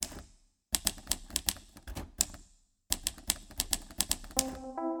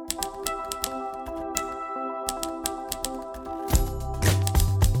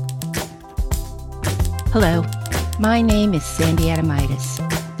Hello, my name is Sandy Adamitis,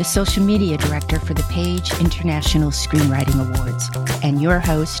 the social media director for the Page International Screenwriting Awards, and your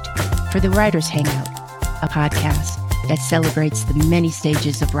host for the Writers Hangout, a podcast that celebrates the many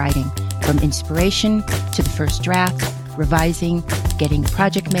stages of writing, from inspiration to the first draft, revising, getting a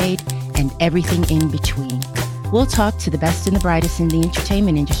project made, and everything in between. We'll talk to the best and the brightest in the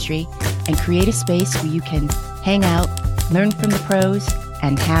entertainment industry and create a space where you can hang out, learn from the pros,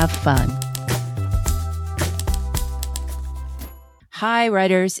 and have fun. Hi,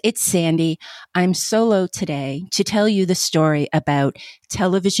 writers. It's Sandy. I'm solo today to tell you the story about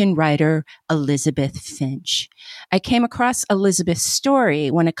television writer Elisabeth Finch. I came across Elisabeth's story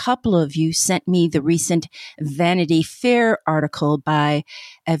when a couple of you sent me the recent Vanity Fair article by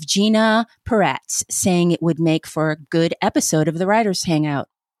Evgenia Peretz saying it would make for a good episode of the Writers Hangout.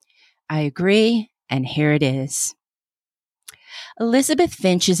 I agree, and here it is. Elisabeth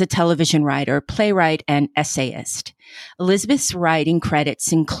Finch is a television writer, playwright, and essayist. Elisabeth's writing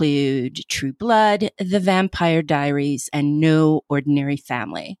credits include True Blood, The Vampire Diaries, and No Ordinary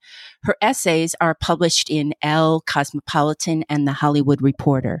Family. Her essays are published in Elle, Cosmopolitan, and The Hollywood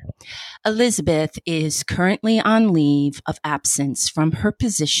Reporter. Elisabeth is currently on leave of absence from her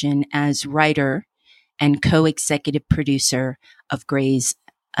position as writer and co-executive producer of Grey's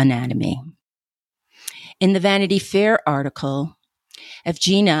Anatomy. In the Vanity Fair article,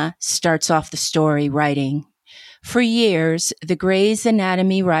 Evgenia starts off the story writing, "For years, the Grey's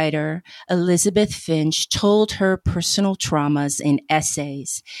Anatomy writer Elisabeth Finch told her personal traumas in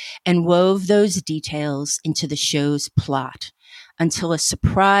essays and wove those details into the show's plot until a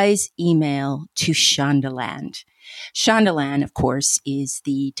surprise email to Shondaland." Shondaland, of course, is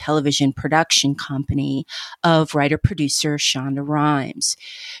the television production company of writer-producer Shonda Rhimes.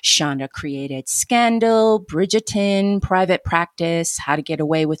 Shonda created Scandal, Bridgerton, Private Practice, How to Get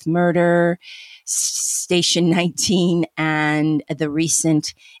Away with Murder, Station 19, and the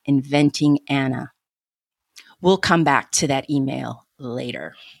recent Inventing Anna. We'll come back to that email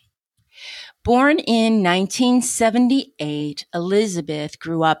later. Born in 1978, Elisabeth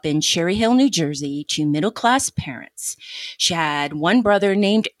grew up in Cherry Hill, New Jersey, to middle-class parents. She had one brother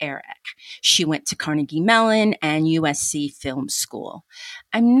named Eric. She went to Carnegie Mellon and USC Film School.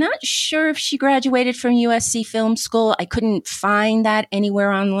 I'm not sure if she graduated from USC Film School. I couldn't find that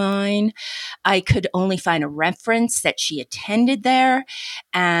anywhere online. I could only find a reference that she attended there.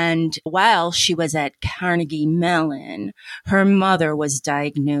 And while she was at Carnegie Mellon, her mother was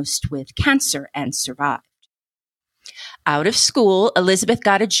diagnosed with cancer and survived. Out of school, Elisabeth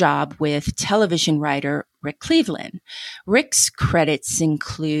got a job with television writer Rick Cleveland. Rick's credits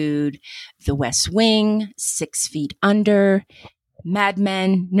include The West Wing, 6 Feet Under, Mad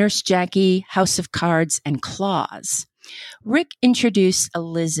Men, Nurse Jackie, House of Cards, and Claws. Rick introduced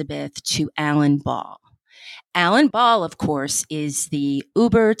Elisabeth to Alan Ball. Alan Ball, of course, is the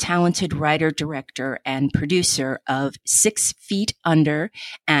uber-talented writer, director, and producer of 6 Feet Under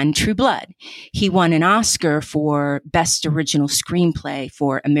and True Blood. He won an Oscar for Best Original Screenplay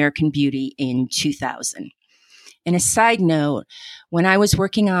for American Beauty in 2000. And a side note, when I was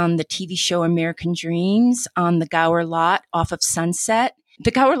working on the TV show American Dreams on the Gower Lot off of Sunset,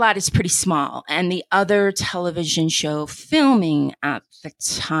 the Gower Lot is pretty small, and the other television show filming at the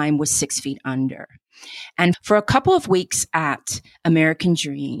time was 6 Feet Under. And for a couple of weeks at American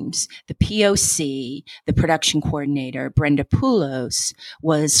Dreams, the POC, the production coordinator, Brenda Poulos,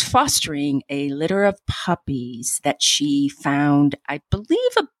 was fostering a litter of puppies that she found, I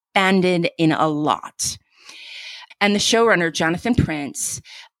believe, abandoned in a lot. And the showrunner, Jonathan Prince,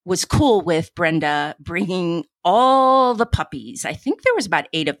 was cool with Brenda bringing all the puppies, I think there was about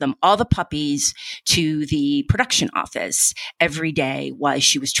 8 of them, all the puppies to the production office every day while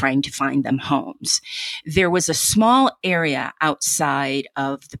she was trying to find them homes. There was a small area outside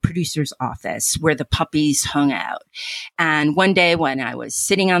of the producer's office where the puppies hung out. And one day when I was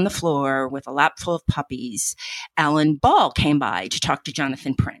sitting on the floor with a lap full of puppies, Alan Ball came by to talk to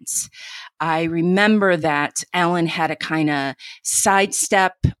Jonathan Prince. I remember that Alan had to kind of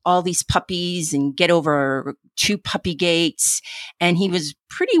sidestep all these puppies and get over 2 puppy gates. And he was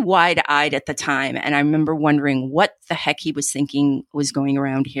pretty wide-eyed at the time. And I remember wondering what the heck he was thinking was going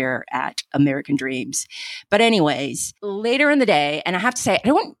around here at American Dreams. But anyways, later in the day, and I have to say, I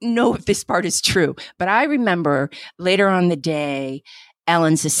don't know if this part is true, but I remember later on the day,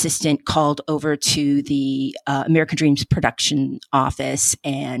 Alan's assistant called over to the American Dreams production office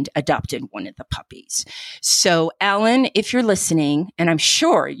and adopted one of the puppies. So, Alan, if you're listening, and I'm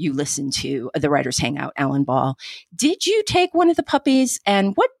sure you listen to the Writers Hangout, Alan Ball, did you take one of the puppies,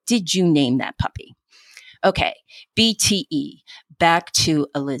 and what did you name that puppy? Okay, BTE, back to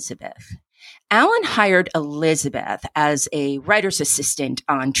Elisabeth. Alan hired Elisabeth as a writer's assistant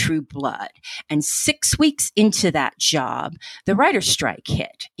on True Blood. And 6 weeks into that job, the writer's strike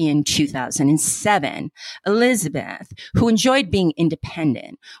hit in 2007. Elisabeth, who enjoyed being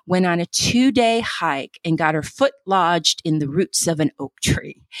independent, went on a 2-day hike and got her foot lodged in the roots of an oak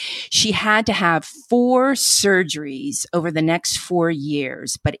tree. She had to have 4 surgeries over the next 4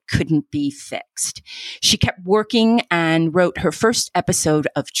 years, but it couldn't be fixed. She kept working and wrote her first episode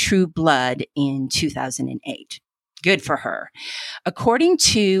of True Blood in 2008. Good for her. According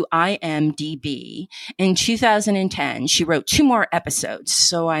to IMDb, in 2010, she wrote 2 more episodes,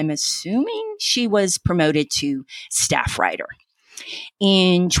 so I'm assuming she was promoted to staff writer.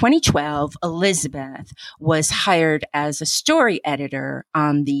 In 2012, Elisabeth was hired as a story editor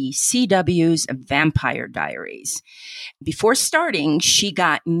on the CW's Vampire Diaries. Before starting, she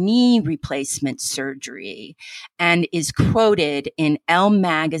got knee replacement surgery and is quoted in Elle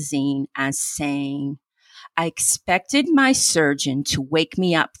magazine as saying, "I expected my surgeon to wake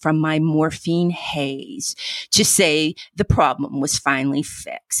me up from my morphine haze to say the problem was finally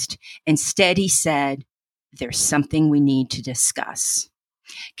fixed. Instead, he said, 'There's something we need to discuss.'"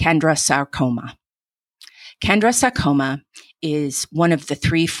 Chondrosarcoma. Chondrosarcoma is one of the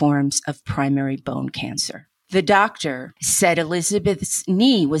 3 forms of primary bone cancer. The doctor said Elisabeth's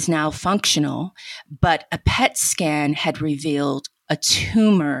knee was now functional, but a PET scan had revealed a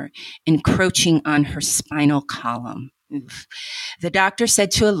tumor encroaching on her spinal column. Oof. The doctor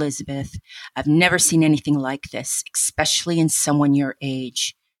said to Elisabeth, "I've never seen anything like this, especially in someone your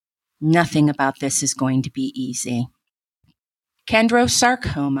age. Nothing about this is going to be easy."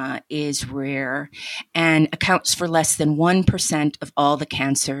 Chondrosarcoma is rare and accounts for less than 1% of all the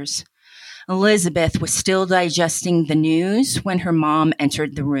cancers. Elisabeth was still digesting the news when her mom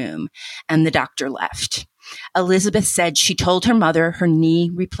entered the room and the doctor left. Elisabeth said she told her mother her knee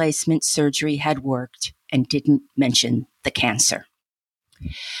replacement surgery had worked and didn't mention the cancer.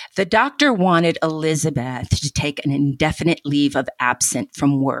 The doctor wanted Elisabeth to take an indefinite leave of absence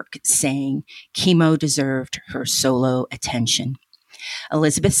from work, saying chemo deserved her solo attention.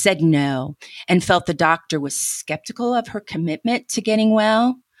 Elisabeth said no and felt the doctor was skeptical of her commitment to getting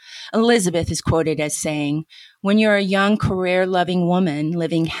well. Elisabeth is quoted as saying, "When you're a young, career-loving woman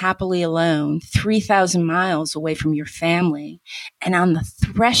living happily alone, 3,000 miles away from your family, and on the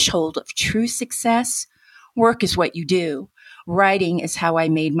threshold of true success, work is what you do. Writing is how I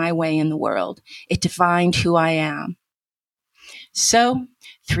made my way in the world. It defined who I am." So,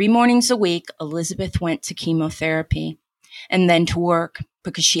 3 mornings a week, Elisabeth went to chemotherapy and then to work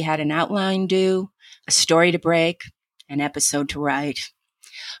because she had an outline due, a story to break, an episode to write.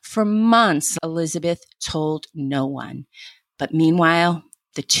 For months, Elisabeth told no one. But meanwhile,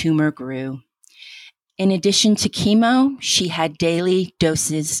 the tumor grew. In addition to chemo, she had daily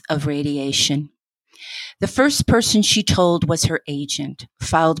doses of radiation. The first person she told was her agent,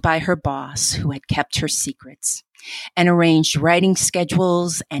 followed by her boss, who had kept her secrets and arranged writing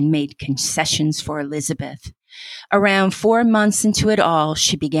schedules and made concessions for Elisabeth. Around 4 months into it all,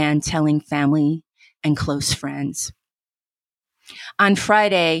 she began telling family and close friends. On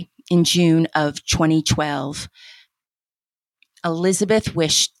Friday in June of 2012, Elisabeth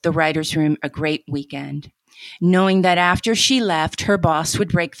wished the writer's room a great weekend, knowing that after she left, her boss would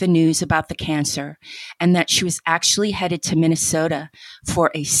break the news about the cancer and that she was actually headed to Minnesota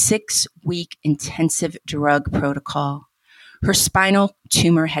for a 6-week intensive drug protocol. Her spinal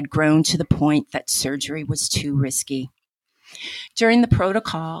tumor had grown to the point that surgery was too risky. During the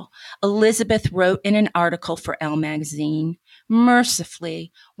protocol, Elisabeth wrote in an article for Elle magazine,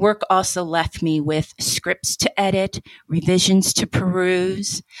 "Mercifully, work also left me with scripts to edit, revisions to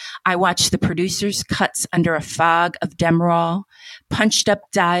peruse. I watched the producer's cuts under a fog of Demerol, punched up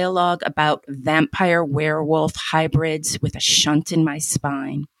dialogue about vampire-werewolf hybrids with a shunt in my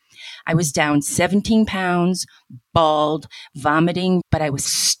spine. I was down 17 pounds, bald, vomiting, but I was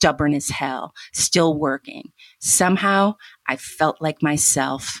stubborn as hell, still working. Somehow, I felt like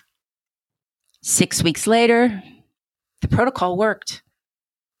myself." 6 weeks later, the protocol worked.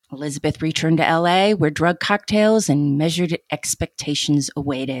 Elisabeth returned to LA, where drug cocktails and measured expectations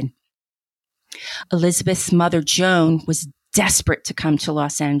awaited. Elisabeth's mother, Joan, was desperate to come to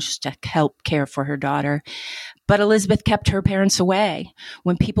Los Angeles to help care for her daughter, but Elisabeth kept her parents away.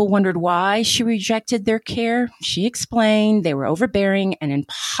 When people wondered why she rejected their care, she explained they were overbearing and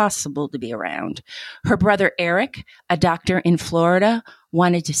impossible to be around. Her brother Eric, a doctor in Florida,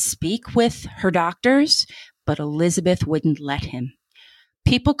 wanted to speak with her doctors, but Elisabeth wouldn't let him.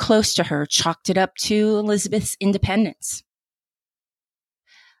 People close to her chalked it up to Elisabeth's independence.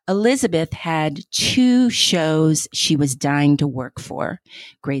 Elisabeth had 2 shows she was dying to work for,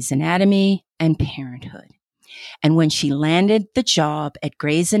 Grey's Anatomy and parenthood. And when she landed the job at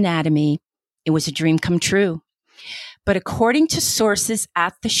Grey's Anatomy, it was a dream come true. But according to sources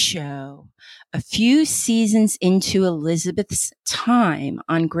at the show, a few seasons into Elisabeth's time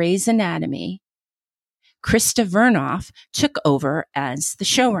on Grey's Anatomy, Krista Vernoff took over as the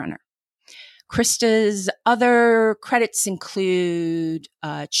showrunner. Krista's other credits include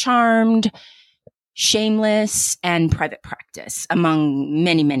Charmed, Shameless, and Private Practice, among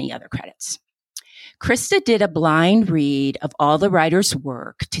many, many other credits. Krista did a blind read of all the writers'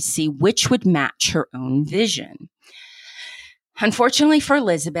 work to see which would match her own vision. Unfortunately for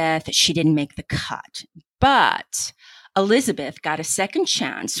Elisabeth, she didn't make the cut. But Elisabeth got a second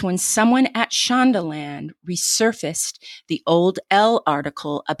chance when someone at Shondaland resurfaced the old Elle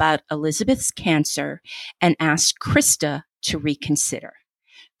article about Elisabeth's cancer and asked Krista to reconsider.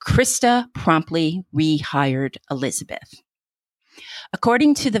 Krista promptly rehired Elisabeth.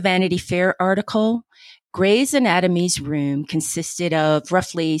 According to the Vanity Fair article, Grey's Anatomy's room consisted of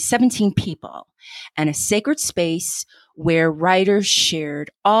roughly 17 people and a sacred space where writers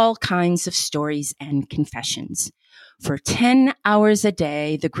shared all kinds of stories and confessions. For 10 hours a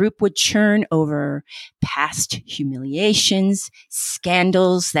day, the group would churn over past humiliations,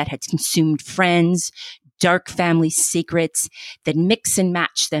 scandals that had consumed friends, dark family secrets, then mix and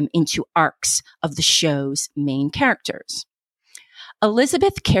match them into arcs of the show's main characters.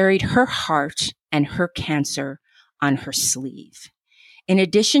 Elisabeth carried her heart and her cancer on her sleeve. In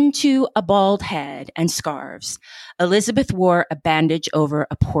addition to a bald head and scarves, Elisabeth wore a bandage over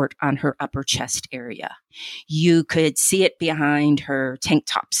a port on her upper chest area. You could see it behind her tank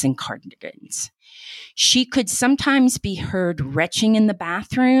tops and cardigans. She could sometimes be heard retching in the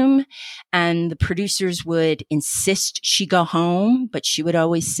bathroom, and the producers would insist she go home, but she would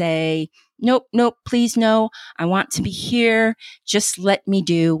always say, "Nope, nope, please no. I want to be here. Just let me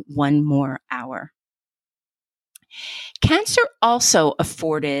do one more hour." Cancer also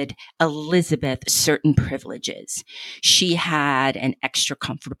afforded Elisabeth certain privileges. She had an extra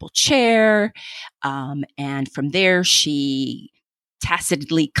comfortable chair, and from there she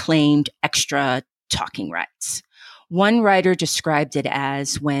tacitly claimed extra talking rights. One writer described it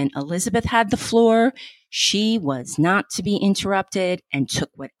as when Elisabeth had the floor, she was not to be interrupted and took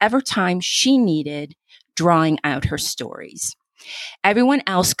whatever time she needed drawing out her stories. Everyone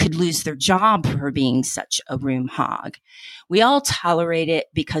else could lose their job for being such a room hog. We all tolerate it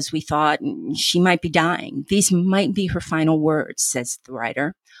because we thought she might be dying. These might be her final words, says the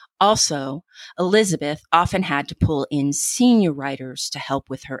writer. Also, Elisabeth often had to pull in senior writers to help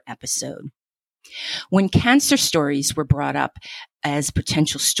with her episode. When cancer stories were brought up as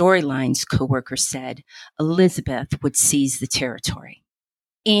potential storylines, coworkers said, Elisabeth would seize the territory.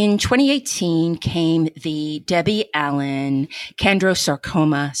 In 2018 came the Debbie Allen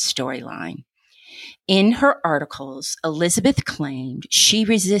chondrosarcoma storyline. In her articles, Elisabeth claimed she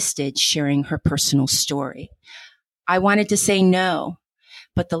resisted sharing her personal story. I wanted to say no,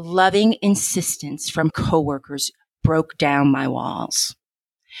 but the loving insistence from coworkers broke down my walls.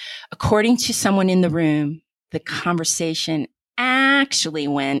 According to someone in the room, the conversation actually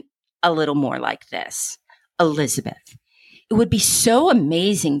went a little more like this. Elisabeth, it would be so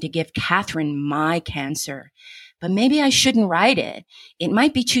amazing to give Catherine my cancer, but maybe I shouldn't write it. It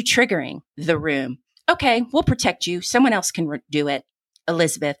might be too triggering. The room. Okay, we'll protect you. Someone else can do it.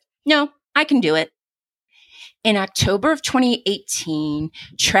 Elisabeth, no, I can do it. In October of 2018,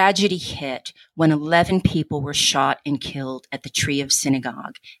 tragedy hit when 11 people were shot and killed at the Tree of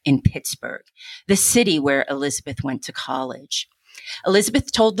Synagogue in Pittsburgh, the city where Elisabeth went to college.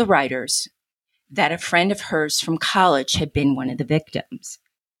 Elisabeth told the writers that a friend of hers from college had been one of the victims.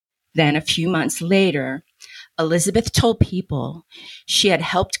 Then a few months later, Elisabeth told People she had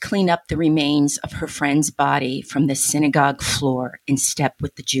helped clean up the remains of her friend's body from the synagogue floor in step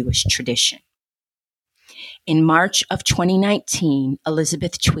with the Jewish tradition. In March of 2019,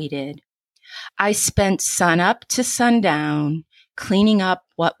 Elisabeth tweeted, I spent sunup to sundown cleaning up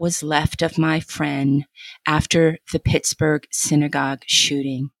what was left of my friend after the Pittsburgh synagogue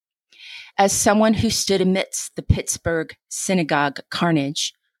shooting. As someone who stood amidst the Pittsburgh synagogue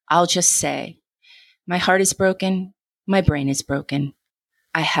carnage, I'll just say, my heart is broken, my brain is broken.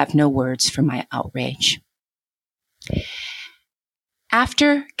 I have no words for my outrage.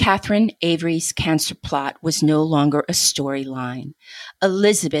 After Catherine Avery's cancer plot was no longer a storyline,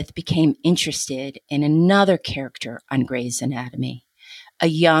 Elisabeth became interested in another character on Grey's Anatomy, a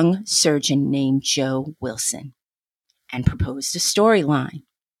young surgeon named Joe Wilson, and proposed a storyline.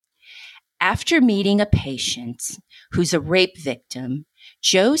 After meeting a patient who's a rape victim,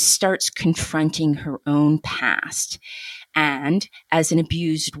 Jo starts confronting her own past and as an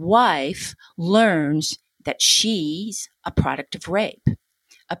abused wife, learns that she's a product of rape.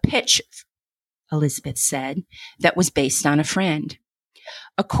 A pitch, Elisabeth said, that was based on a friend.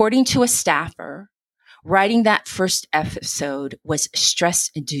 According to a staffer, writing that first episode was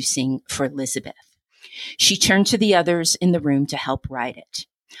stress-inducing for Elisabeth. She turned to the others in the room to help write it,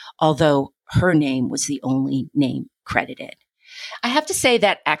 although her name was the only name credited. I have to say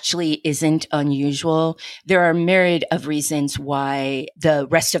that actually isn't unusual. There are myriad of reasons why the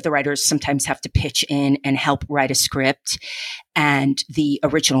rest of the writers sometimes have to pitch in and help write a script, and the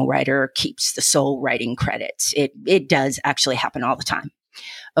original writer keeps the sole writing credits. It does actually happen all the time.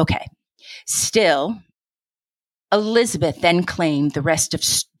 Okay. Still, Elisabeth then claimed the rest of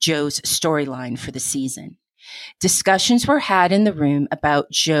Joe's storyline for the season. Discussions were had in the room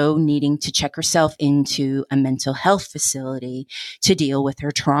about Jo needing to check herself into a mental health facility to deal with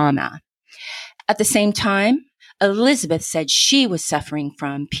her trauma. At the same time, Elisabeth said she was suffering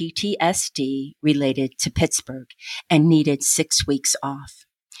from PTSD related to Pittsburgh and needed 6 weeks off.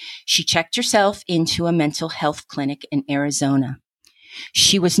 She checked herself into a mental health clinic in Arizona.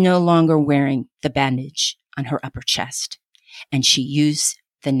 She was no longer wearing the bandage on her upper chest, and she used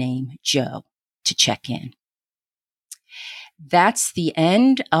the name Jo to check in. That's the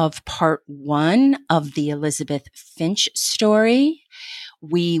end of part 1 of the Elisabeth Finch story.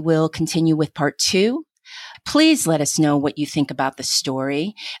 We will continue with part 2. Please let us know what you think about the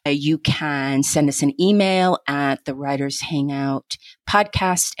story. You can send us an email at the Writers Hangout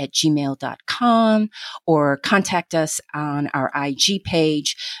podcast at gmail.com or contact us on our IG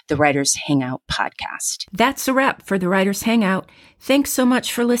page, the Writers Hangout Podcast. That's a wrap for the Writers Hangout. Thanks so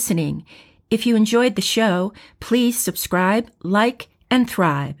much for listening. If you enjoyed the show, please subscribe, like, and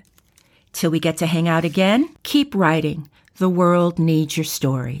thrive. Till we get to hang out again, keep writing. The world needs your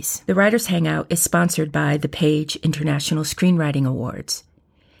stories. The Writers Hangout is sponsored by the Page International Screenwriting Awards.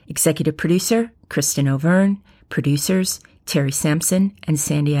 Executive producer, Kristen O'Verne. Producers, Terry Sampson and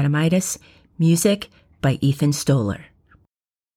Sandy Adamitis. Music by Ethan Stoller.